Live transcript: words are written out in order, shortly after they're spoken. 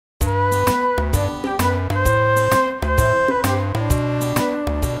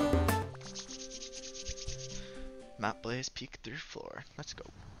Blaze peek through floor. Let's go.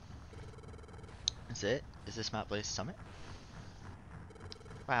 Is it? Is this Mount Blaze summit?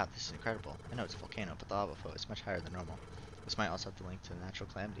 Wow, this is incredible. I know it's a volcano, but the lava flow is much higher than normal. This might also have the link to the natural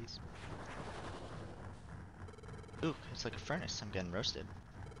calamities. Ooh, it's like a furnace. I'm getting roasted.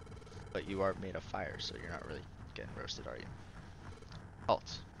 But you are made of fire, so you're not really getting roasted, are you?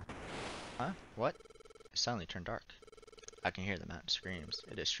 Halt. Huh? What? It suddenly turned dark. I can hear the mountain screams.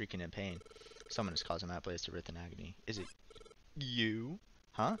 It is shrieking in pain. Someone is causing Mount Blaze to writhe in agony. Is it you?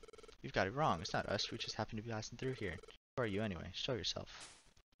 Huh? You've got it wrong. It's not us. We just happen to be passing through here. Who are you anyway? Show yourself.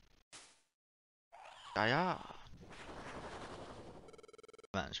 Gaia!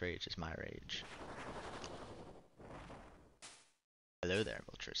 Mountain's rage is my rage. Hello there,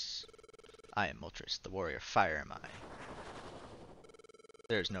 Moltres. I am Moltres, the warrior fire am I.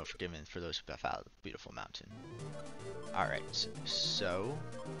 There is no forgiveness for those who defile the beautiful mountain. Alright, so...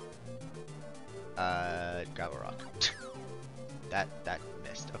 gravel rock. that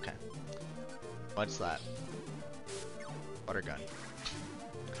missed, okay. Mud slap. Water gun.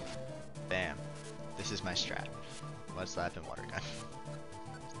 Bam. This is my strat. Mud slap and water gun.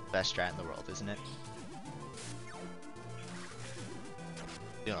 Best strat in the world, isn't it?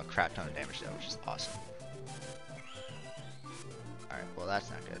 Dealing a crap ton of damage though, which is awesome. Alright, well that's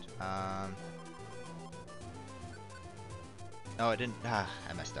not good. No, I didn't. I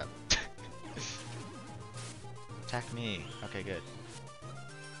messed up. Attack me. Okay, good.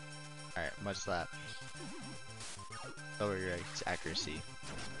 Alright, mud slap. Lower your accuracy.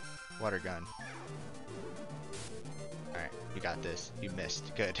 Water gun. Alright, you got this. You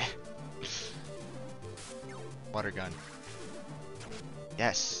missed. Good. Water gun.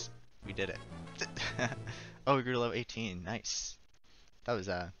 Yes! We did it. Oh, we grew to level 18. Nice. That was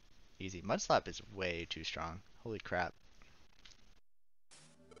easy. Mud slap is way too strong. Holy crap.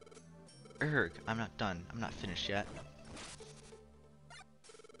 Erg, I'm not done. I'm not finished yet.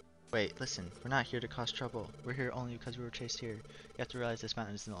 Wait, listen. We're not here to cause trouble. We're here only because we were chased here. You have to realize this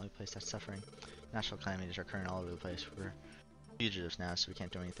mountain isn't the only place that's suffering. Natural calamities are occurring all over the place. We're fugitives now, so we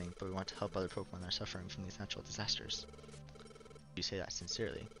can't do anything, but we want to help other Pokemon that are suffering from these natural disasters. You say that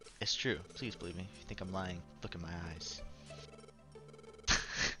sincerely. It's true. Please believe me. If you think I'm lying, look in my eyes.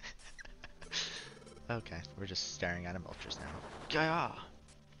 Okay, we're just staring at Moltres now. Gaia!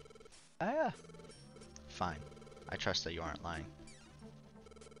 Gaia! Fine. I trust that you aren't lying.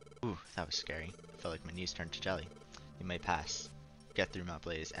 Ooh, that was scary. I felt like my knees turned to jelly. You may pass. Get through Mount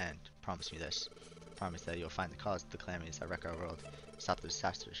Blaze and promise me this. Promise that you'll find the cause of the calamities that wreck our world. Stop the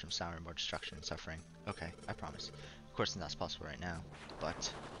disasters from souring more destruction and suffering. Okay, I promise. Of course that's possible right now,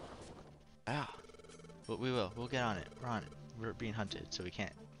 but... But we will. We'll get on it. We're on it. We're being hunted, so we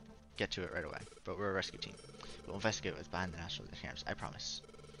can't get to it right away. But we're a rescue team. We'll investigate what's behind the natural camps. I promise.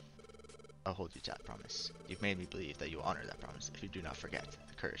 I'll hold you to that promise. You've made me believe that you will honor that promise if you do not forget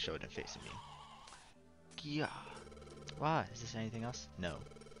the courage showed in facing me. Yeah. Why? Is this anything else? No.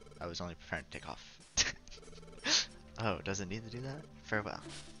 I was only preparing to take off. Oh, does it need to do that? Farewell.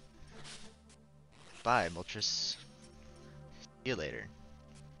 Bye, Moltres. See you later.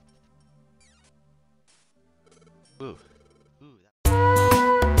 Ooh.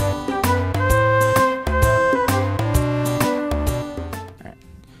 Alright.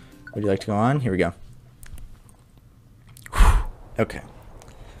 Would you like to go on? Here we go. Okay.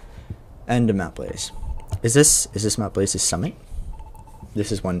 End of Mount Blaze. Is this Mount Blaze's summit?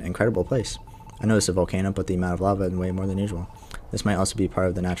 This is one incredible place. I know it's a volcano, but the amount of lava is way more than usual. This might also be part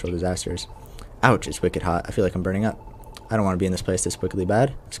of the natural disasters. Ouch, it's wicked hot. I feel like I'm burning up. I don't want to be in this place this wickedly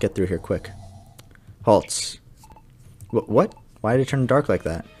bad. Let's get through here quick. Halts. What? Why did it turn dark like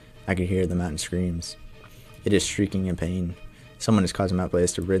that? I can hear the mountain screams. It is shrieking in pain. Someone is causing Mount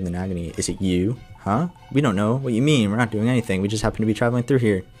Blaze to writhe in agony. Is it you? Huh? We don't know. What you mean? We're not doing anything. We just happen to be traveling through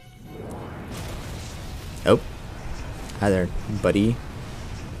here. Oh. Hi there, buddy.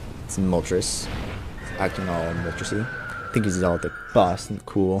 It's Moltres. He's acting all Moltres-y. I think he's all the boss and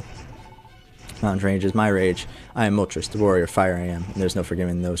cool. Mountain rage is my rage. I am Moltres, the warrior fire I am, and there's no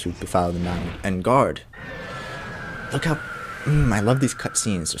forgiving those who defile the mountain. And guard! Look how... I love these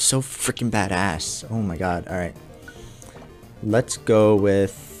cutscenes. They're so freaking badass. Oh my god. Alright. Let's go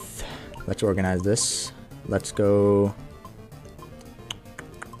with... Let's organize this. Let's go...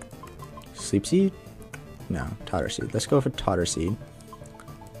 Sleep Seed? No, Totter Seed. Let's go for Totter Seed.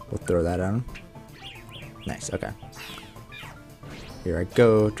 We'll throw that on. Nice, okay. Here I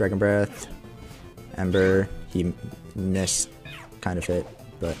go. Dragon Breath. Ember. He missed. Kind of hit,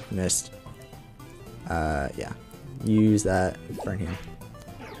 but missed. Yeah. Use that. Burn him.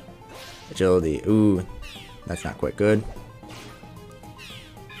 Agility. Ooh. That's not quite good.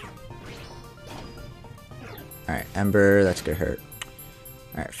 Alright. Ember, that's gonna hurt.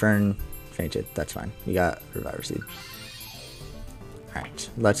 Alright, Fern fainted. That's fine. We got Reviver Seed. Alright,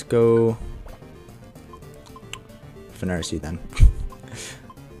 let's go Fenrir Seed then.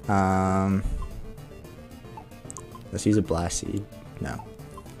 Let's use a Blast Seed. No.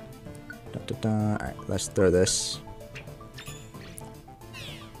 Alright, let's throw this.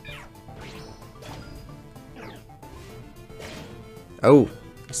 Oh,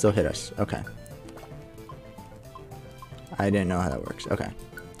 it still hit us. Okay. I didn't know how that works. Okay.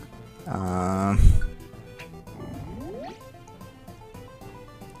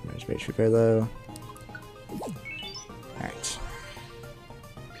 Space repair though. Alright.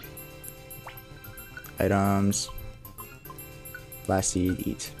 Items. Blast Seed,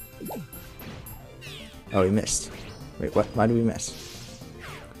 eat. Oh, we missed. Wait, what? Why did we miss?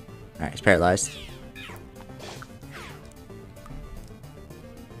 Alright, he's paralyzed.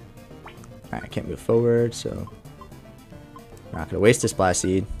 Alright, I can't move forward, so we're not gonna waste this Blast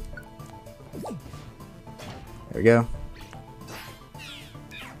Seed. There we go.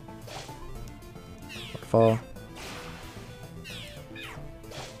 Fall.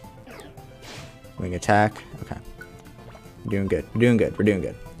 Wing attack. Okay. We're doing good. We're doing good. We're doing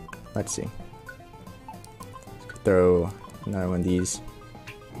good. Let's see. Let's throw another one of these.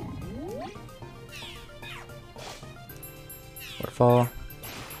 Waterfall.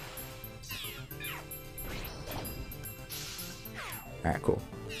 Alright, cool.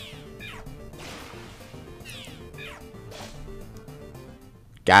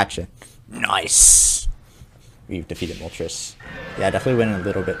 Gotcha. Nice. We've defeated Moltres. Yeah, I definitely went a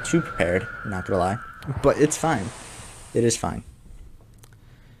little bit too prepared, not gonna lie. But it's fine. It is fine.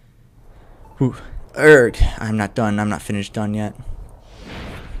 Whew. Erg. I'm not done. I'm not finished done yet.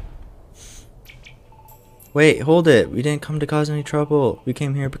 Wait, hold it. We didn't come to cause any trouble. We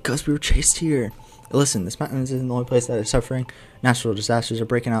came here because we were chased here. Listen, this mountain isn't the only place that is suffering. Natural disasters are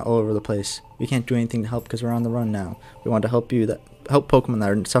breaking out all over the place. We can't do anything to help because we're on the run now. We want to help Pokemon that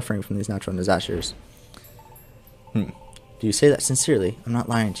are suffering from these natural disasters. Do you say that sincerely? I'm not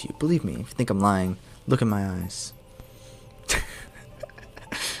lying to you. Believe me, if you think I'm lying, look in my eyes.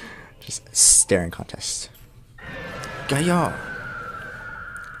 Just staring contest. Gaya!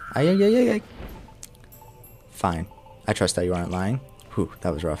 Ay. Fine. I trust that you aren't lying. Whew,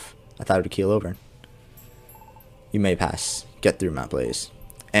 that was rough. I thought it would keel over. You may pass. Get through, Mount Blaze.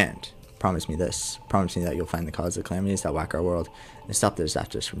 And promise me this. Promise me that you'll find the cause of the calamities that whack our world and stop the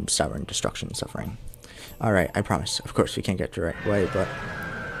disasters from stubborn destruction and suffering. Alright, I promise. Of course, we can't get the right way, but...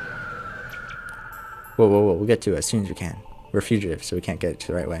 Whoa. We'll get to it as soon as we can. We're fugitives, so we can't get it to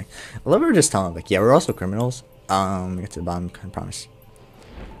the right way. I love her just telling them, like, yeah, we're also criminals. Get to the bottom, I promise.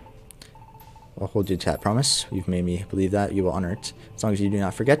 I'll hold you to that promise. You've made me believe that. You will honor it. As long as you do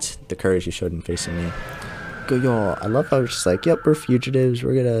not forget the courage you showed in facing me. Go, y'all. I love how it's just like, yep, we're fugitives.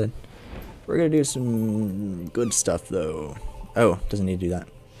 We're gonna do some good stuff, though. Oh, doesn't need to do that.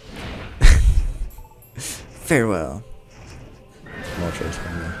 Farewell. Moltres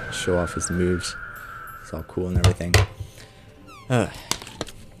gonna show off his moves. It's all cool and everything.